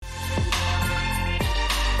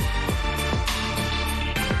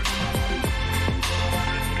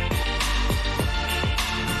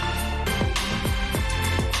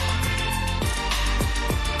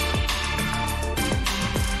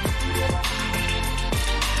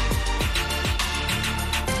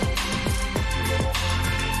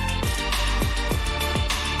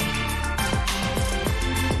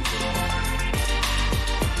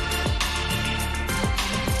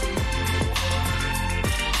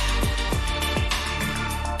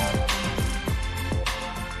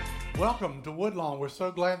Welcome to Woodlawn. We're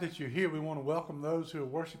so glad that you're here. We want to welcome those who are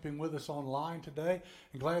worshiping with us online today,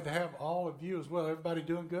 and glad to have all of you as well. Everybody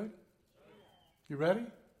doing good? You ready?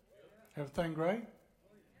 Everything great?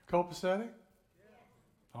 Copacetic?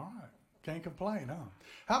 All right. Can't complain, huh?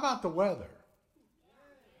 How about the weather?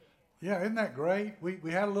 Yeah, isn't that great?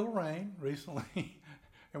 We had a little rain recently,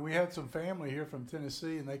 and we had some family here from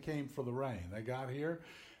Tennessee, and they came for the rain. They got here,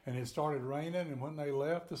 and it started raining, and when they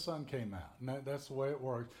left, the sun came out. And that's the way it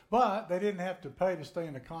works. But they didn't have to pay to stay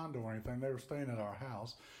in a condo or anything. They were staying at our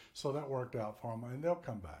house, so that worked out for them, and they'll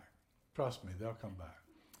come back. Trust me, they'll come back.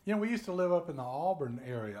 You know, we used to live up in the Auburn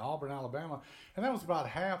area, Auburn, Alabama, and that was about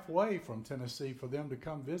halfway from Tennessee for them to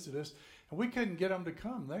come visit us, and we couldn't get them to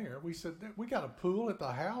come there. We said, we got a pool at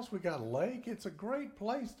the house, we got a lake, it's a great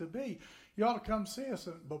place to be. You ought to come see us.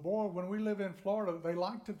 But boy, when we live in Florida, they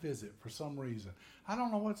like to visit for some reason. I don't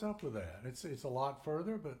know what's up with that. It's a lot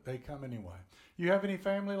further, but they come anyway. You have any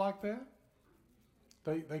family like that?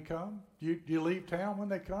 They come? Do you leave town when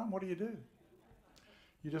they come? What do?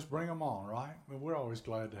 You just bring them on, right? I mean, we're always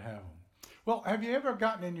glad to have them. Well, have you ever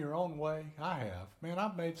gotten in your own way? I have. Man,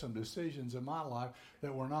 I've made some decisions in my life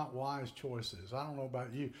that were not wise choices. I don't know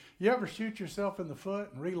about you. You ever shoot yourself in the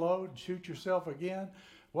foot and reload and shoot yourself again?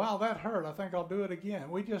 Wow, that hurt. I think I'll do it again.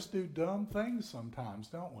 We just do dumb things sometimes,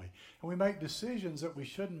 don't we? And we make decisions that we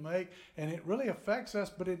shouldn't make, and it really affects us.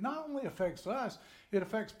 But it not only affects us, it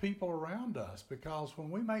affects people around us, because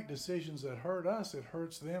when we make decisions that hurt us, it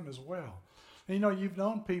hurts them as well. And you know, you've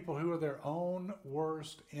known people who are their own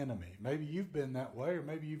worst enemy. Maybe you've been that way, or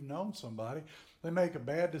maybe you've known somebody. They make a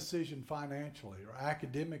bad decision financially or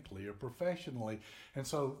academically or professionally, and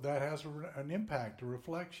so that has an impact, a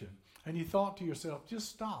reflection. And you thought to yourself, just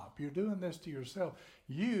stop. You're doing this to yourself.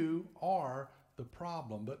 You are the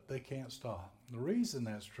problem, but they can't stop. The reason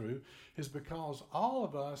that's true is because all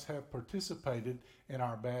of us have participated in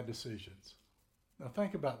our bad decisions. Now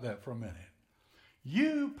think about that for a minute.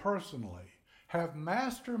 You personally have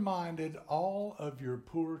masterminded all of your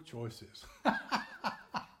poor choices.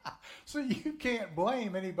 So you can't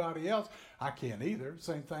blame anybody else. I can't either.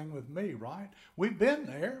 Same thing with me, right? We've been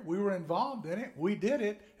there. We were involved in it. We did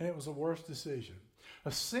it, and it was the worst decision.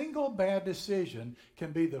 A single bad decision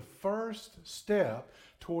can be the first step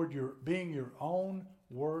toward being your own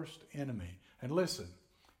worst enemy. And listen,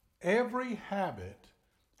 every habit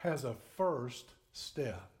has a first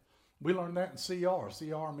step. We learned that in CR.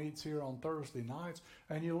 CR meets here on Thursday nights,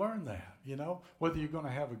 and you learn that, you know, whether you're going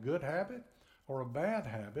to have a good habit or a bad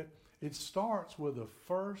habit, it starts with the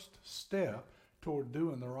first step toward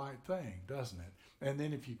doing the right thing, doesn't it? And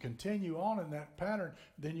then if you continue on in that pattern,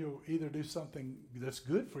 then you'll either do something that's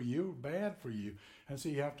good for you or bad for you. And so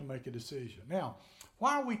you have to make a decision. Now,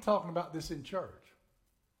 why are we talking about this in church?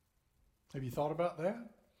 Have you thought about that?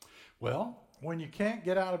 Well, when you can't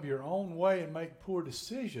get out of your own way and make poor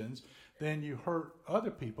decisions, then you hurt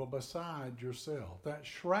other people besides yourself. That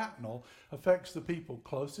shrapnel affects the people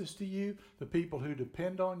closest to you, the people who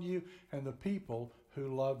depend on you, and the people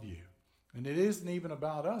who love you. And it isn't even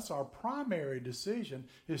about us. Our primary decision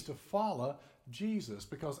is to follow Jesus,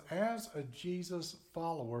 because as a Jesus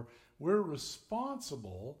follower, we're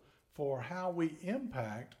responsible for how we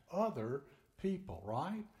impact other people,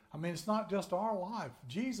 right? I mean, it's not just our life.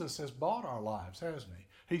 Jesus has bought our lives, hasn't he?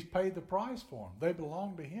 He's paid the price for them. They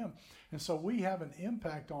belong to him. And so we have an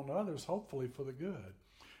impact on others, hopefully for the good.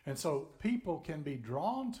 And so people can be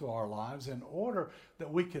drawn to our lives in order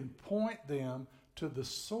that we can point them to the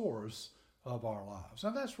source of our lives.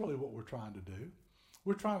 And that's really what we're trying to do.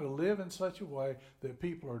 We're trying to live in such a way that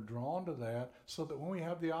people are drawn to that, so that when we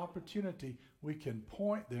have the opportunity, we can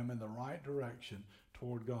point them in the right direction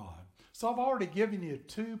toward God. So I've already given you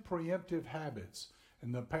 2 preemptive habits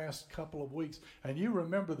in the past couple of weeks. And you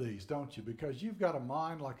remember these, don't you? Because you've got a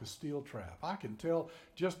mind like a steel trap. I can tell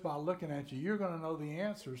just by looking at you, you're going to know the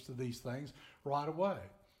answers to these things right away.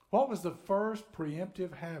 What was the first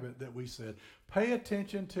preemptive habit that we said? Pay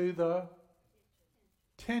attention to the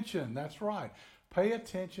tension. That's right. Pay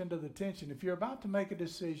attention to the tension. If you're about to make a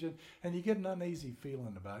decision and you get an uneasy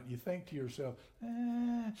feeling about it, you think to yourself,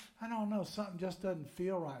 I don't know, something just doesn't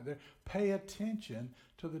feel right there. Pay attention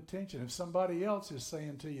to the tension. If somebody else is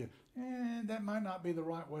saying to you, that might not be the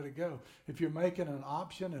right way to go. If you're making an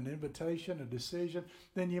option, an invitation, a decision,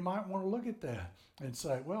 then you might want to look at that and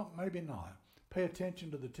say, well, maybe not. Pay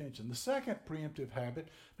attention to the tension. The second preemptive habit,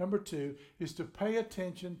 number 2, is to pay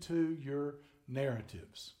attention to your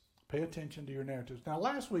narratives. Pay attention to your narratives. Now,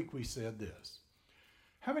 last week we said this.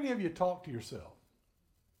 How many of you talk to yourself?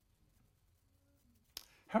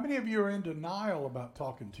 How many of you are in denial about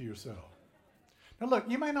talking to yourself? And look,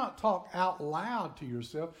 you may not talk out loud to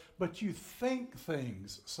yourself, but you think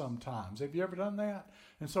things sometimes. Have you ever done that?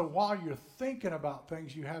 And so while you're thinking about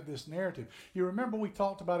things, you have this narrative. You remember we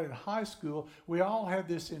talked about in high school, we all had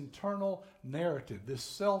this internal narrative, this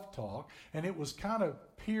self-talk, and it was kind of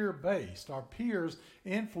peer-based. Our peers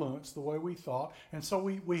influenced the way we thought, and so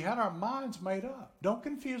we had our minds made up. Don't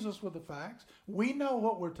confuse us with the facts. We know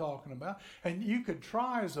what we're talking about, and you could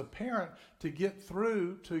try as a parent to get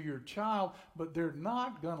through to your child, but they're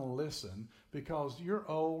not going to listen because you're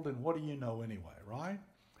old, and what do you know anyway, right?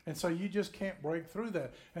 And so you just can't break through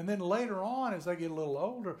that. And then later on, as they get a little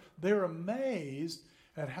older, they're amazed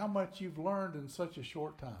at how much you've learned in such a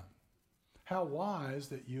short time. How wise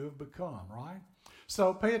that you have become, right?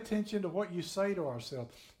 So pay attention to what you say to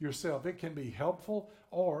yourself. It can be helpful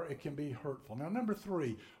or it can be hurtful. Now, number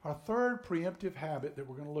 3, our third preemptive habit that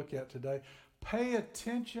we're going to look at today, pay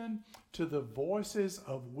attention to the voices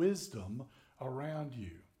of wisdom around you.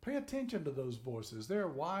 Pay attention to those voices. They're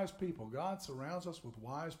wise people. God surrounds us with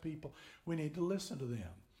wise people. We need to listen to them.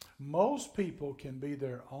 Most people can be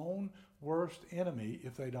their own worst enemy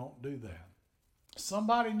if they don't do that.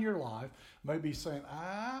 Somebody in your life may be saying,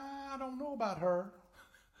 I don't know about her.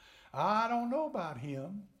 I don't know about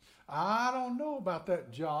him. I don't know about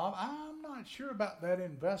that job. I'm not sure about that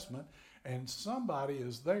investment. And somebody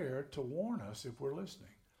is there to warn us if we're listening.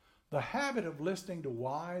 The habit of listening to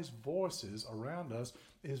wise voices around us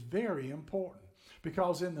is very important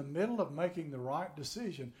because in the middle of making the right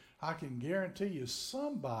decision, I can guarantee you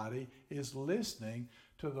somebody is listening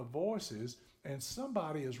to the voices and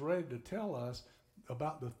somebody is ready to tell us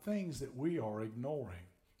about the things that we are ignoring.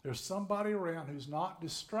 There's somebody around who's not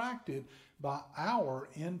distracted by our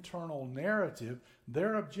internal narrative,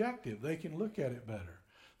 their objective. They can look at it better.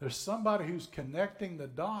 There's somebody who's connecting the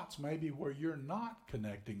dots maybe where you're not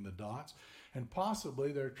connecting the dots, and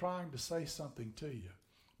possibly they're trying to say something to you.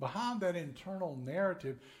 Behind that internal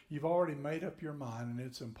narrative, you've already made up your mind, and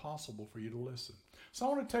it's impossible for you to listen. So I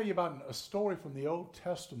want to tell you about a story from the Old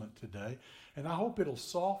Testament today, and I hope it'll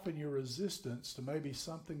soften your resistance to maybe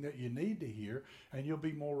something that you need to hear, and you'll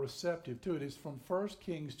be more receptive to it. It's from 1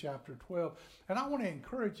 Kings chapter 12, and I want to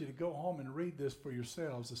encourage you to go home and read this for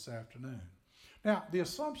yourselves this afternoon. Now, the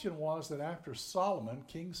assumption was that after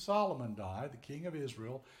King Solomon died, the king of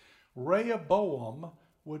Israel, Rehoboam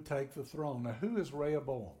would take the throne. Now, who is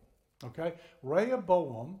Rehoboam? Okay,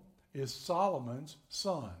 Rehoboam is Solomon's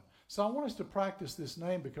son. So I want us to practice this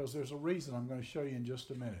name because there's a reason I'm going to show you in just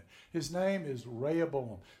a minute. His name is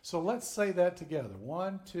Rehoboam. So let's say that together.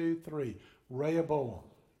 1, 2, 3. Rehoboam.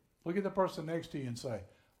 Look at the person next to you and say,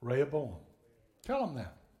 Rehoboam. Tell them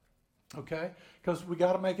that. Okay? Because we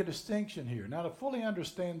got to make a distinction here. Now, to fully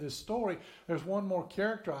understand this story, there's one more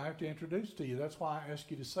character I have to introduce to you. That's why I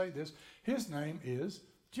ask you to say this. His name is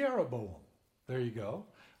Jeroboam. There you go.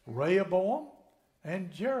 Rehoboam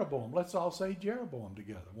and Jeroboam. Let's all say Jeroboam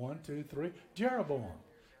together. 1, 2, 3. Jeroboam.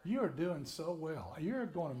 You are doing so well. You're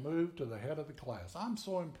going to move to the head of the class. I'm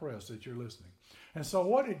so impressed that you're listening. And so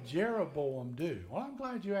what did Jeroboam do? Well, I'm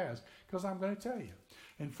glad you asked because I'm going to tell you.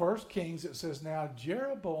 In 1 Kings, it says, now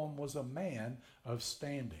Jeroboam was a man of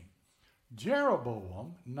standing.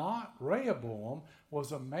 Jeroboam, not Rehoboam,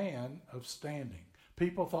 was a man of standing.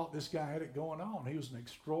 People thought this guy had it going on. He was an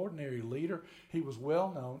extraordinary leader. He was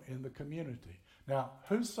well known in the community. Now,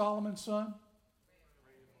 who's Solomon's son?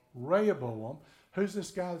 Rehoboam. Who's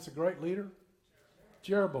this guy that's a great leader?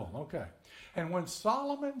 Jeroboam, okay. And when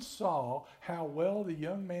Solomon saw how well the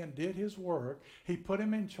young man did his work, he put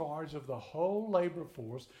him in charge of the whole labor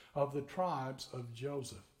force of the tribes of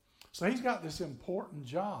Joseph. So he's got this important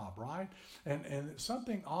job, right? And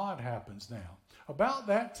something odd happens now. About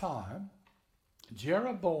that time,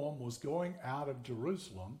 Jeroboam was going out of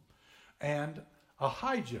Jerusalem, and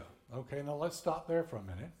Ahijah, okay, now let's stop there for a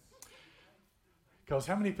minute. Because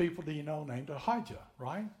how many people do you know named Ahijah,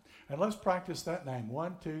 right? And let's practice that name.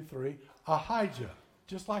 1, 2, 3. Ahijah.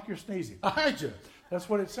 Just like you're sneezing. Ahijah. That's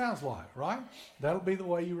what it sounds like, right? That'll be the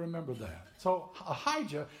way you remember that. So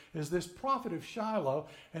Ahijah is this prophet of Shiloh,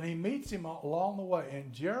 and he meets him along the way.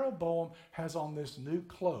 And Jeroboam has on this new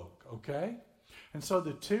cloak, okay? And so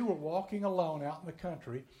the two were walking alone out in the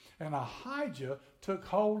country, and Ahijah took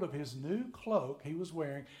hold of his new cloak he was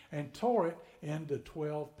wearing and tore it into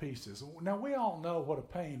 12 pieces. Now, we all know what a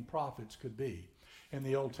pain prophets could be in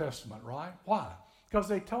the Old Testament, right? Why? Because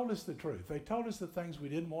they told us the truth. They told us the things we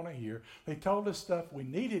didn't want to hear. They told us stuff we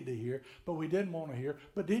needed to hear, but we didn't want to hear.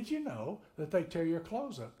 But did you know that they tear your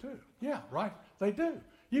clothes up too? Yeah, right? They do.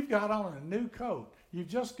 You've got on a new coat. You've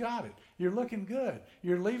just got it. You're looking good.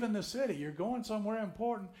 You're leaving the city. You're going somewhere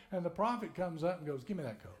important, and the prophet comes up and goes, give me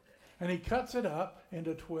that coat. and he cuts it up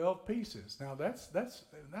into 12 pieces. Now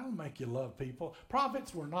that'll make you love people.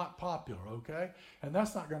 Prophets were not popular, okay? And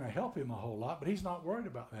that's not going to help him a whole lot, but he's not worried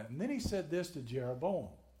about that. And then he said this to Jeroboam.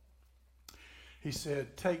 He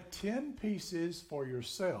said, take 10 pieces for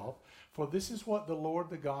yourself, for this is what the Lord,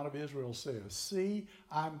 the God of Israel says. See,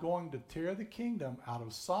 I'm going to tear the kingdom out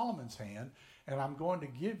of Solomon's hand, and I'm going to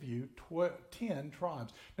give you 10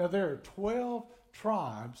 tribes. Now, there are 12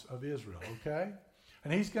 tribes of Israel, okay?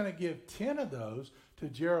 And he's going to give 10 of those to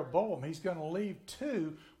Jeroboam. He's going to leave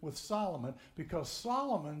 2 with Solomon, because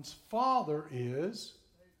Solomon's father is,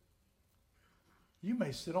 you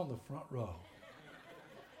may sit on the front row.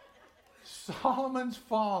 Solomon's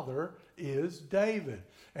father is David.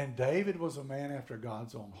 And David was a man after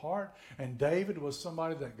God's own heart. And David was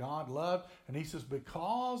somebody that God loved. And he says,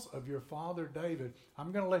 because of your father David,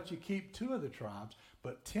 I'm going to let you keep 2 of the tribes.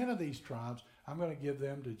 But 10 of these tribes, I'm going to give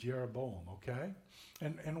them to Jeroboam, okay?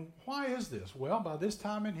 And why is this? Well, by this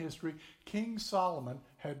time in history, King Solomon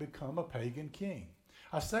had become a pagan king.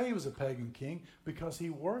 I say he was a pagan king because he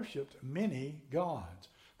worshipped many gods.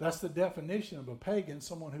 That's the definition of a pagan,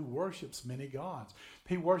 someone who worships many gods.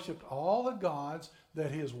 He worshipped all the gods that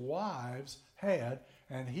his wives had,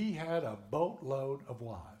 and he had a boatload of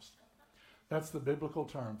wives. That's the biblical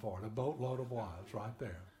term for it, a boatload of wives right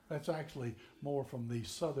there. That's actually more from the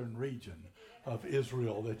southern region of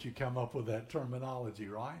Israel that you come up with that terminology,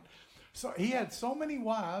 right? So he had so many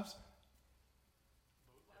wives.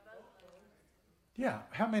 Yeah,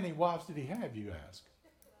 how many wives did he have, you ask?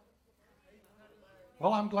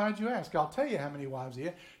 Well, I'm glad you asked. I'll tell you how many wives he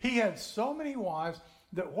had. He had so many wives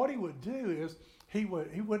that what he would do is he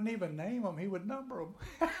wouldn't even name them. He would number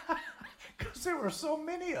them because there were so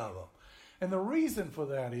many of them. And the reason for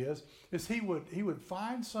that is he would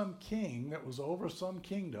find some king that was over some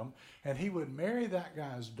kingdom, and he would marry that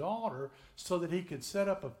guy's daughter so that he could set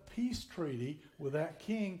up a peace treaty with that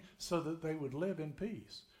king so that they would live in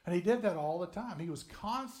peace. And he did that all the time. He was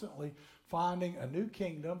constantly finding a new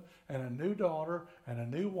kingdom and a new daughter and a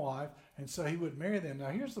new wife, and so he would marry them. Now,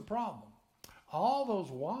 here's the problem. All those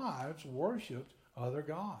wives worshipped other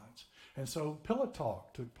gods. And so pillow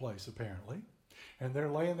talk took place, apparently. And they're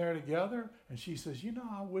laying there together, and she says, you know,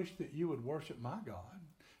 I wish that you would worship my God.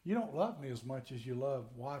 You don't love me as much as you love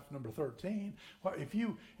wife number 13. Well, if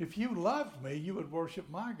you loved me, you would worship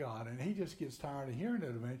my God. And he just gets tired of hearing it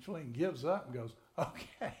eventually and gives up and goes,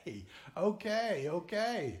 okay,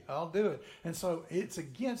 I'll do it. And so it's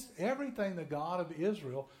against everything the God of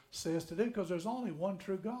Israel says to do, because there's only one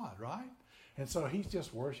true God, right? And so he's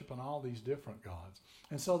just worshiping all these different gods.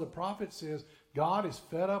 And so the prophet says God is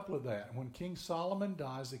fed up with that. And when King Solomon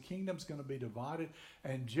dies, the kingdom's going to be divided.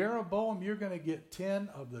 And Jeroboam, you're going to get 10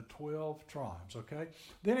 of the 12 tribes, okay?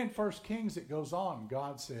 Then in 1 Kings it goes on.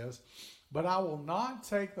 God says, but I will not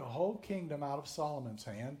take the whole kingdom out of Solomon's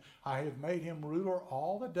hand. I have made him ruler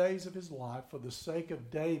all the days of his life for the sake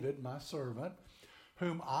of David, my servant,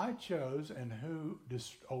 whom I chose and who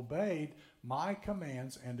obeyed my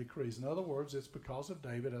commands and decrees. In other words, it's because of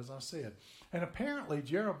David, as I said. And apparently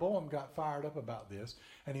Jeroboam got fired up about this,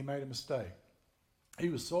 and he made a mistake. He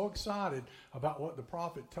was so excited about what the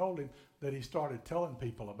prophet told him that he started telling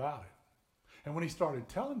people about it. And when he started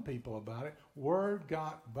telling people about it, word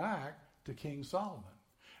got back to King Solomon.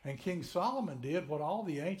 And King Solomon did what all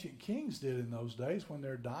the ancient kings did in those days when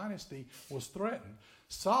their dynasty was threatened.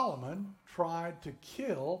 Solomon tried to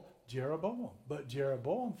kill Jeroboam, but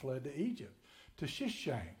Jeroboam fled to Egypt, to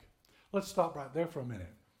Shishak. Let's stop right there for a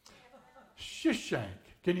minute. Shishak.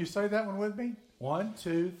 Can you say that one with me? 1,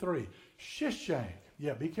 2, 3. Shishak.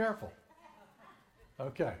 Yeah, be careful.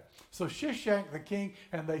 Okay. So Shishak the king,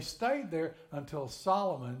 and they stayed there until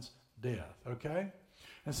Solomon's death. Okay?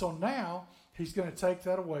 And so now he's going to take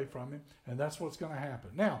that away from him, and that's what's going to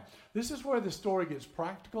happen. Now, this is where the story gets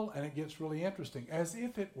practical and it gets really interesting, as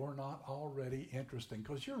if it were not already interesting,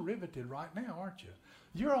 because you're riveted right now, aren't you?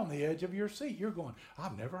 You're on the edge of your seat. You're going,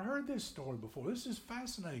 I've never heard this story before. This is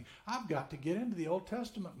fascinating. I've got to get into the Old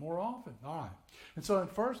Testament more often. All right. And so in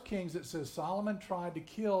 1 Kings it says Solomon tried to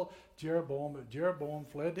kill Jeroboam, but Jeroboam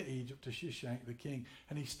fled to Egypt to Shishak the king,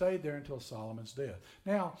 and he stayed there until Solomon's death.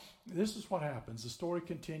 Now, this is what happens. The story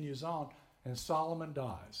continues on, and Solomon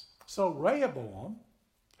dies. So Rehoboam,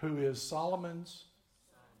 who is Solomon's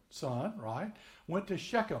son, right, went to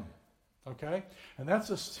Shechem, okay? And that's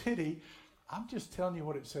a city. I'm just telling you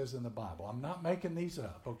what it says in the Bible. I'm not making these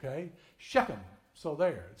up, okay? Shechem. So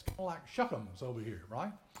there. It's kind of like Shechem's over here,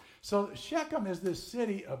 right? So Shechem is this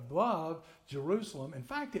city above Jerusalem. In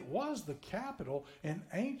fact, it was the capital in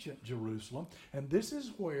ancient Jerusalem. And this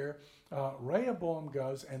is where Rehoboam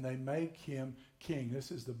goes, and they make him king.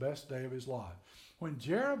 This is the best day of his life. When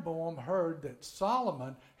Jeroboam heard that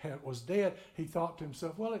Solomon was dead, he thought to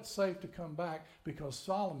himself, well, it's safe to come back because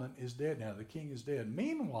Solomon is dead now. The king is dead.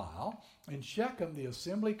 Meanwhile, in Shechem, the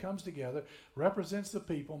assembly comes together, represents the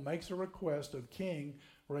people, makes a request of King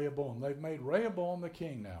Rehoboam. They've made Rehoboam the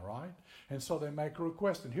king now, right? And so they make a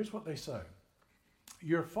request. And here's what they say.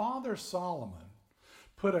 Your father Solomon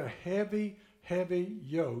put a heavy, heavy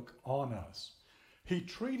yoke on us. He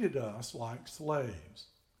treated us like slaves.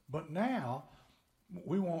 But now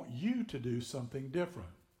we want you to do something different.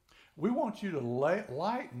 We want you to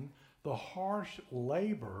lighten the harsh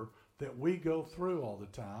labor that we go through all the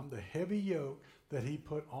time, the heavy yoke that he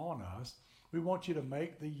put on us. We want you to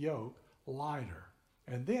make the yoke lighter.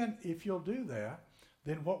 And then if you'll do that,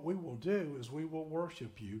 then what we will do is we will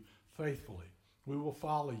worship you faithfully. We will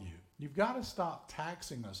follow you. You've got to stop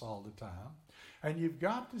taxing us all the time. And you've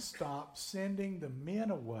got to stop sending the men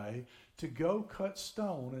away to go cut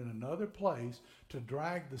stone in another place, to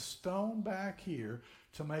drag the stone back here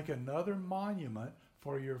to make another monument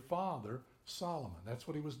for your father, Solomon. That's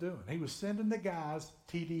what he was doing. He was sending the guys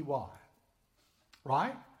TDY.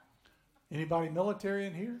 Right? Anybody military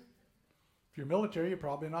in here? If you're military, you're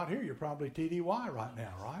probably not here. You're probably TDY right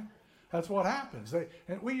now, right? That's what happens.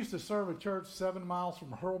 And we used to serve a church 7 miles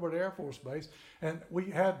from Hurlburt Air Force Base, and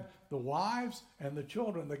we had the wives and the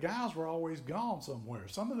children. The guys were always gone somewhere.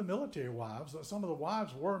 Some of the military wives, some of the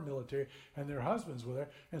wives were military, and their husbands were there.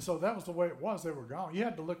 And so that was the way it was. They were gone. You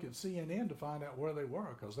had to look at CNN to find out where they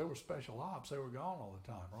were because they were special ops. They were gone all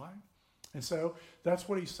the time, right? And so that's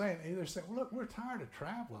what he's saying. They're saying, well, look, we're tired of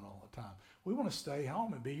traveling all the time. We want to stay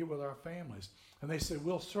home and be here with our families. And they said,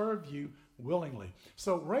 we'll serve you willingly.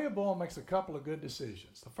 So Rehoboam makes a couple of good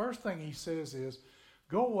decisions. The first thing he says is,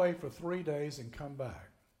 go away for 3 days and come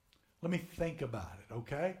back. Let me think about it,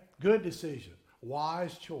 okay? Good decision.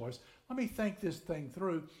 Wise choice. Let me think this thing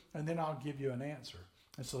through, and then I'll give you an answer.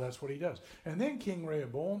 And so that's what he does. And then King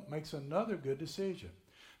Rehoboam makes another good decision.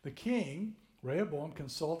 The king, Rehoboam,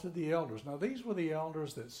 consulted the elders. Now, these were the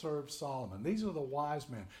elders that served Solomon. These are the wise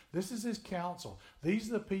men. This is his counsel. These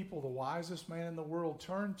are the people the wisest man in the world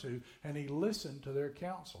turned to, and he listened to their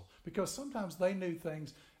counsel. Because sometimes they knew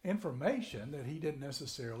things, information that he didn't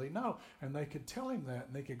necessarily know. And they could tell him that,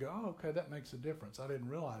 and they could go, oh, okay, that makes a difference. I didn't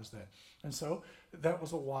realize that. And so that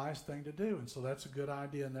was a wise thing to do. And so that's a good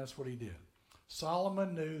idea, and that's what he did.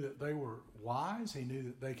 Solomon knew that they were wise. He knew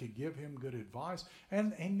that they could give him good advice,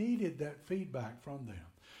 and he needed that feedback from them.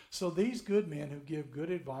 So these good men who give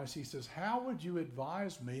good advice, he says, how would you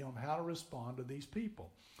advise me on how to respond to these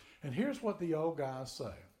people? And here's what the old guys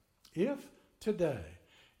say. If today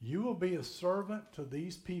you will be a servant to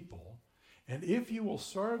these people, and if you will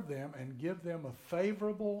serve them and give them a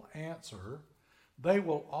favorable answer, they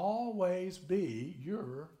will always be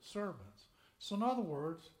your servants. So in other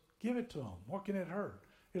words, give it to them. What can it hurt?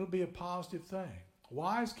 It'll be a positive thing.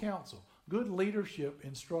 Wise counsel, good leadership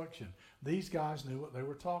instruction. These guys knew what they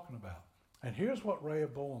were talking about. And here's what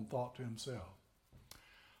Rehoboam thought to himself.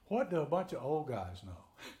 What do a bunch of old guys know?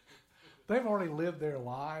 They've already lived their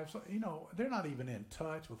lives. You know, they're not even in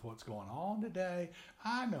touch with what's going on today.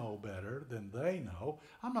 I know better than they know.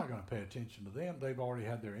 I'm not going to pay attention to them. They've already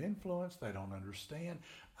had their influence. They don't understand.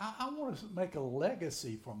 I want to make a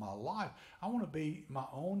legacy for my life. I want to be my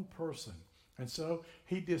own person. And so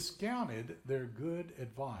he discounted their good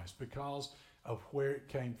advice because of where it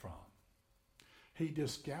came from. He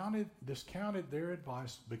discounted their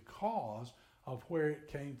advice because of where it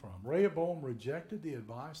came from. Rehoboam rejected the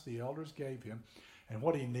advice the elders gave him and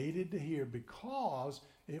what he needed to hear because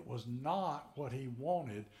it was not what he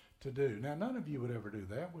wanted to do. Now, none of you would ever do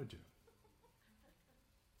that, would you?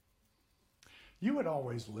 You would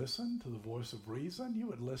always listen to the voice of reason. You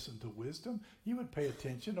would listen to wisdom. You would pay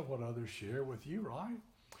attention to what others share with you, right?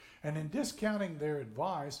 And in discounting their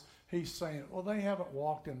advice, he's saying, well, they haven't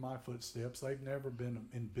walked in my footsteps. They've never been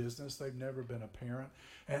in business. They've never been a parent.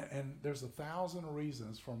 And there's 1,000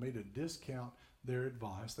 reasons for me to discount their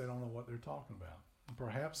advice. They don't know what they're talking about. And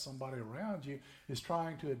perhaps somebody around you is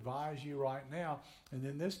trying to advise you right now. And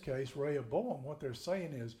in this case, Rehoboam, what they're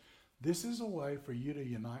saying is, this is a way for you to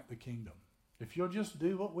unite the kingdom. If you'll just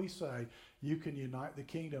do what we say, you can unite the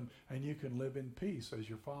kingdom and you can live in peace as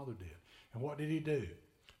your father did. And what did he do?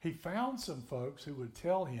 He found some folks who would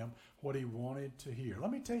tell him what he wanted to hear.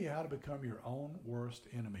 Let me tell you how to become your own worst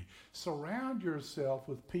enemy. Surround yourself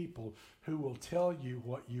with people who will tell you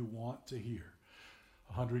what you want to hear.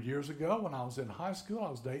 100 years ago, when I was in high school, I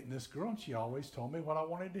was dating this girl, and she always told me what I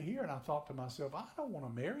wanted to hear. And I thought to myself, I don't want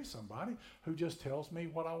to marry somebody who just tells me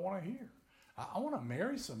what I want to hear. I want to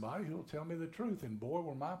marry somebody who will tell me the truth. And boy,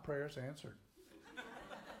 were my prayers answered.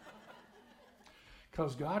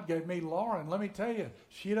 because God gave me Laura. And let me tell you,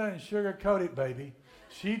 she doesn't sugarcoat it, baby.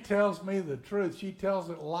 She tells me the truth. She tells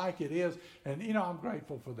it like it is. And, I'm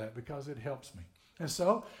grateful for that because it helps me. And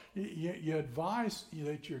so your advice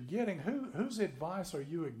that you're getting, whose advice are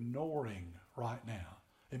you ignoring right now?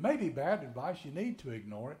 It may be bad advice. You need to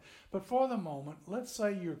ignore it. But for the moment, let's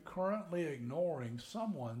say you're currently ignoring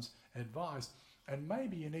someone's advice, and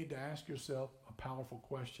maybe you need to ask yourself a powerful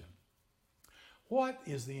question. What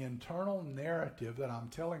is the internal narrative that I'm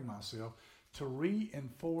telling myself to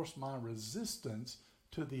reinforce my resistance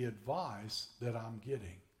to the advice that I'm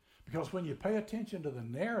getting? Because when you pay attention to the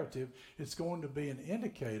narrative, it's going to be an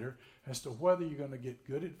indicator as to whether you're going to get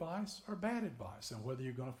good advice or bad advice and whether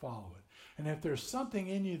you're going to follow it. And if there's something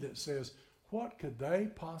in you that says, what could they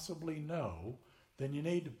possibly know? Then you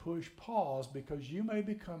need to push pause, because you may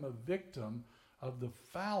become a victim of the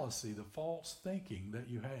fallacy, the false thinking that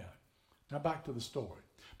you had. Now back to the story.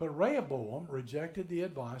 But Rehoboam rejected the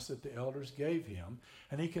advice that the elders gave him,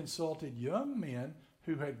 and he consulted young men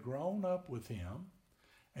who had grown up with him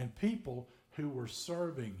and people who were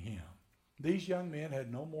serving him. These young men had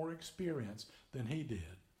no more experience than he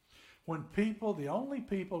did. When the only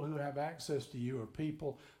people who have access to you are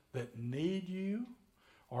people that need you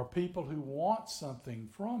or people who want something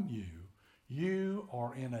from you, you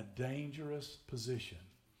are in a dangerous position.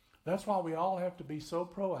 That's why we all have to be so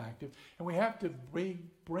proactive, and we have to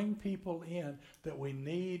bring people in that we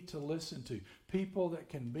need to listen to, people that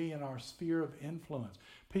can be in our sphere of influence,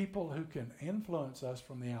 people who can influence us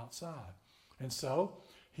from the outside. And so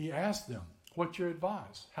he asked them, what's your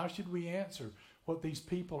advice? How should we answer what these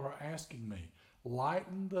people are asking me?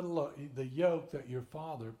 Lighten the yoke that your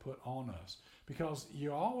father put on us. Because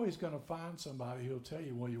you're always going to find somebody who'll tell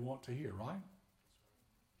you what you want to hear, right?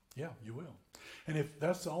 Yeah, you will. And if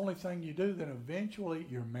that's the only thing you do, then eventually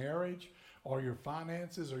your marriage or your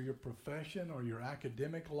finances or your profession or your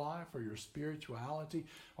academic life or your spirituality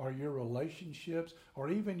or your relationships or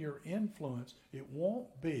even your influence, it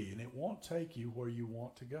won't be and it won't take you where you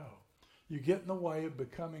want to go. You get in the way of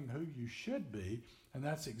becoming who you should be, and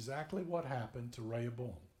that's exactly what happened to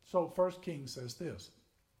Rehoboam. So 1 Kings says this.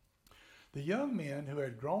 The young men who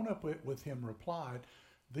had grown up with him replied,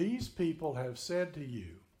 these people have said to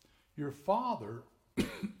you, your father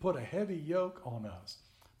put a heavy yoke on us,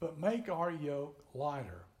 but make our yoke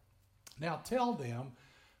lighter. Now tell them,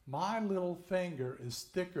 my little finger is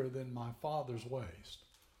thicker than my father's waist.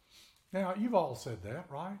 Now, you've all said that,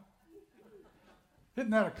 right?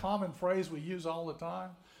 Isn't that a common phrase we use all the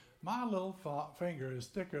time? My little finger is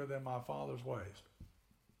thicker than my father's waist.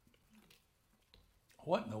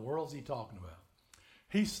 What in the world is he talking about?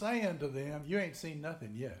 He's saying to them, you ain't seen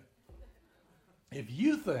nothing yet. If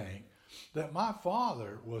you think that my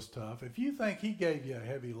father was tough, if you think he gave you a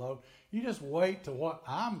heavy load, you just wait to what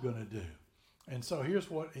I'm going to do. And so here's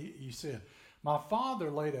what he said. My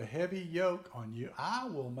father laid a heavy yoke on you. I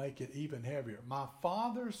will make it even heavier. My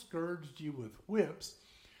father scourged you with whips.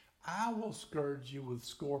 I will scourge you with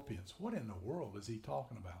scorpions. What in the world is he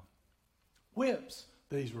talking about? Whips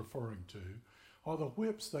that he's referring to are the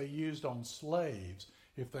whips they used on slaves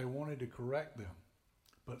if they wanted to correct them.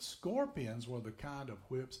 But scorpions were the kind of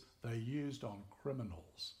whips they used on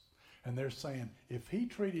criminals. And they're saying, if he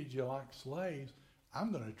treated you like slaves,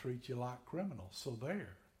 I'm going to treat you like criminals. So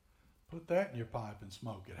there, put that in your pipe and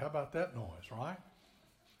smoke it. How about that noise, right?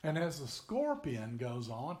 And as the scorpion goes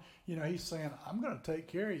on, he's saying, I'm going to take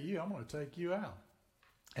care of you. I'm going to take you out.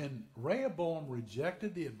 And Rehoboam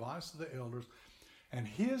rejected the advice of the elders, and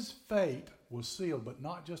his fate was sealed, but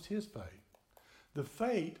not just his fate. The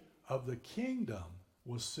fate of the kingdom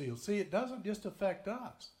was sealed. See, it doesn't just affect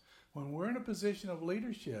us. When we're in a position of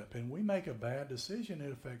leadership and we make a bad decision,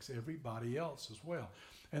 it affects everybody else as well.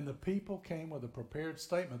 And the people came with a prepared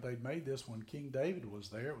statement. They'd made this when King David was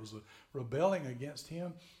there. It was rebelling against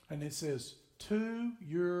him. And it says, to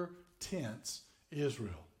your tents,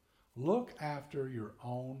 Israel, look after your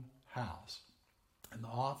own house. And the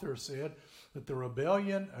author said that the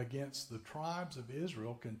rebellion against the tribes of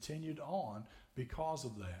Israel continued on because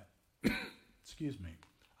of that. Excuse me.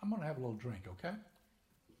 I'm going to have a little drink, okay?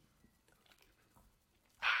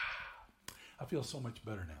 I feel so much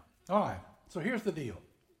better now. All right, so here's the deal.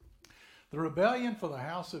 The rebellion for the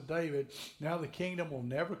house of David, now the kingdom will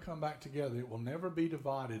never come back together. It will never be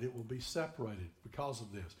divided. It will be separated because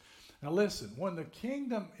of this. Now listen, when the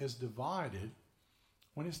kingdom is divided,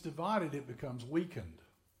 when it's divided, it becomes weakened.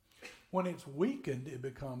 When it's weakened, it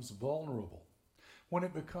becomes vulnerable. When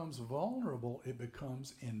it becomes vulnerable, it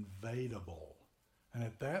becomes invadable. And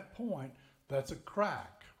at that point, that's a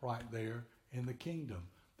crack right there in the kingdom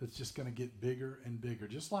that's just going to get bigger and bigger.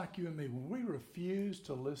 Just like you and me, when we refuse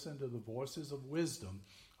to listen to the voices of wisdom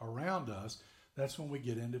around us, that's when we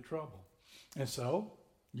get into trouble. And so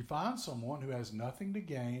you find someone who has nothing to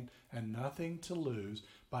gain and nothing to lose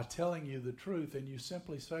by telling you the truth, and you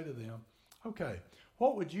simply say to them, okay,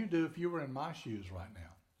 what would you do if you were in my shoes right now?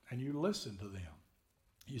 And you listen to them.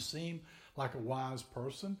 You seem like a wise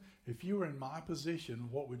person. If you were in my position,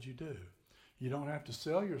 what would you do? You don't have to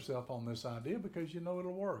sell yourself on this idea because you know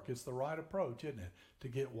it'll work. It's the right approach, isn't it, to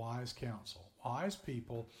get wise counsel. Wise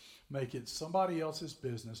people make it somebody else's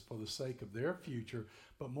business for the sake of their future,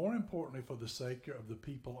 but more importantly, for the sake of the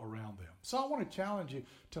people around them. So I want to challenge you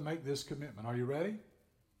to make this commitment. Are you ready?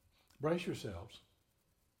 Brace yourselves.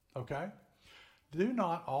 Okay? Do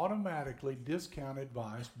not automatically discount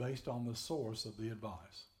advice based on the source of the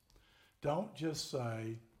advice. Don't just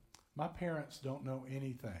say, my parents don't know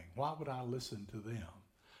anything. Why would I listen to them?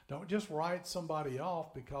 Don't just write somebody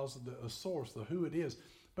off because of the source, the who it is,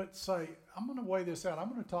 but say, I'm going to weigh this out. I'm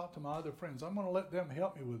going to talk to my other friends. I'm going to let them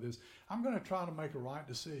help me with this. I'm going to try to make a right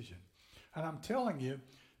decision. And I'm telling you,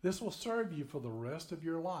 this will serve you for the rest of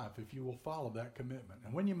your life if you will follow that commitment.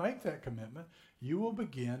 And when you make that commitment, you will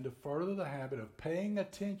begin to further the habit of paying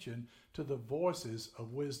attention to the voices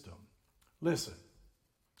of wisdom. Listen,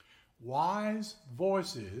 wise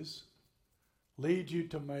voices lead you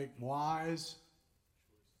to make wise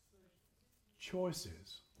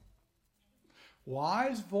choices.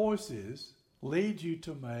 Wise voices lead you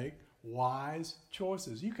to make wise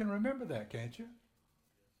choices. You can remember that, can't you?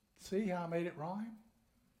 See how I made it rhyme?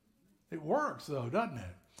 It works, though, doesn't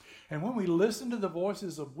it? And when we listen to the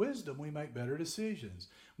voices of wisdom, we make better decisions.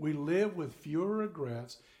 We live with fewer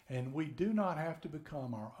regrets, and we do not have to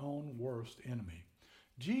become our own worst enemy.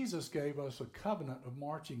 Jesus gave us a covenant of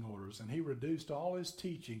marching orders, and he reduced all his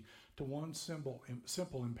teaching to one simple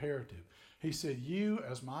imperative. He said, you,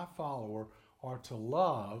 as my follower, are to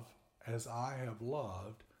love as I have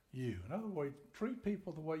loved you. In other words, treat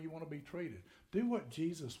people the way you want to be treated. Do what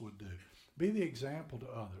Jesus would do. Be the example to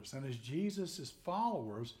others. And as Jesus'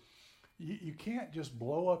 followers, you can't just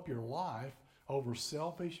blow up your life over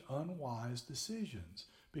selfish, unwise decisions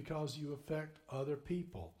because you affect other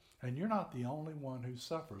people. And you're not the only one who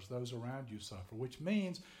suffers. Those around you suffer, which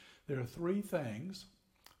means there are three things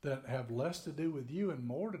that have less to do with you and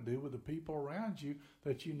more to do with the people around you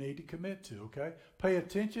that you need to commit to, okay? Pay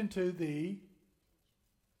attention to the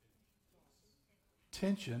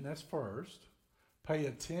tension, that's first. Pay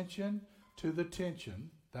attention to the tension.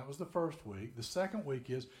 That was the first week. The second week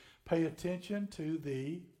is pay attention to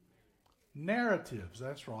the narratives.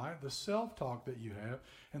 That's right, the self-talk that you have.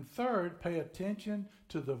 And third, pay attention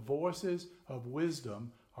to the voices of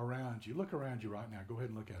wisdom around you. Look around you right now. Go ahead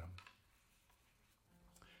and look at them.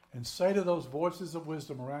 And say to those voices of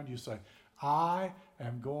wisdom around you, say, I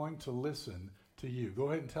am going to listen to you. Go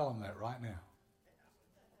ahead and tell them that right now.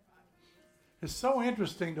 It's so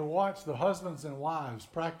interesting to watch the husbands and wives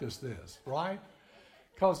practice this, right?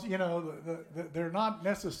 Because, you know, they're not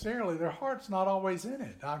necessarily, their heart's not always in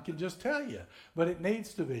it. I can just tell you. But it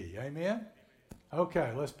needs to be. Amen?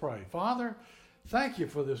 Okay, let's pray. Father, thank you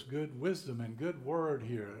for this good wisdom and good word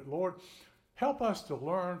here. Lord, help us to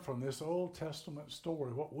learn from this Old Testament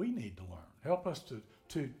story what we need to learn. Help us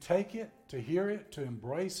to take it, to hear it, to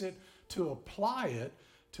embrace it, to apply it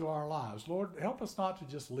to our lives. Lord, help us not to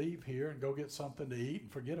just leave here and go get something to eat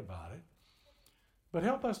and forget about it. But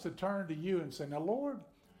help us to turn to you and say, now, Lord,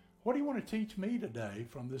 what do you want to teach me today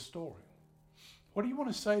from this story? What do you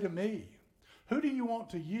want to say to me? Who do you want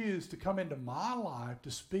to use to come into my life,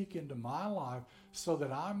 to speak into my life so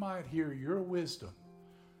that I might hear your wisdom?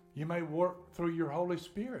 You may work through your Holy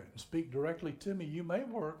Spirit and speak directly to me. You may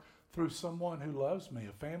work through someone who loves me,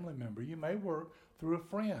 a family member. You may work through a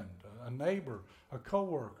friend, a neighbor, a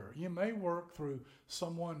coworker. You may work through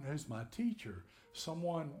someone who's my teacher,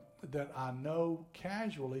 someone that I know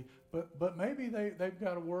casually, but maybe they've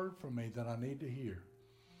got a word from me that I need to hear.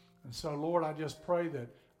 And so, Lord, I just pray that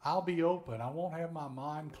I'll be open. I won't have my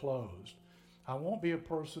mind closed. I won't be a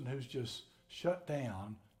person who's just shut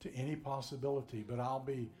down to any possibility, but I'll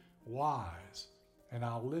be wise and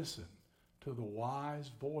I'll listen to the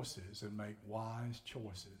wise voices and make wise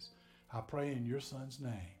choices. I pray in your Son's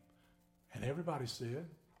name. And everybody said,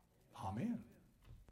 Amen.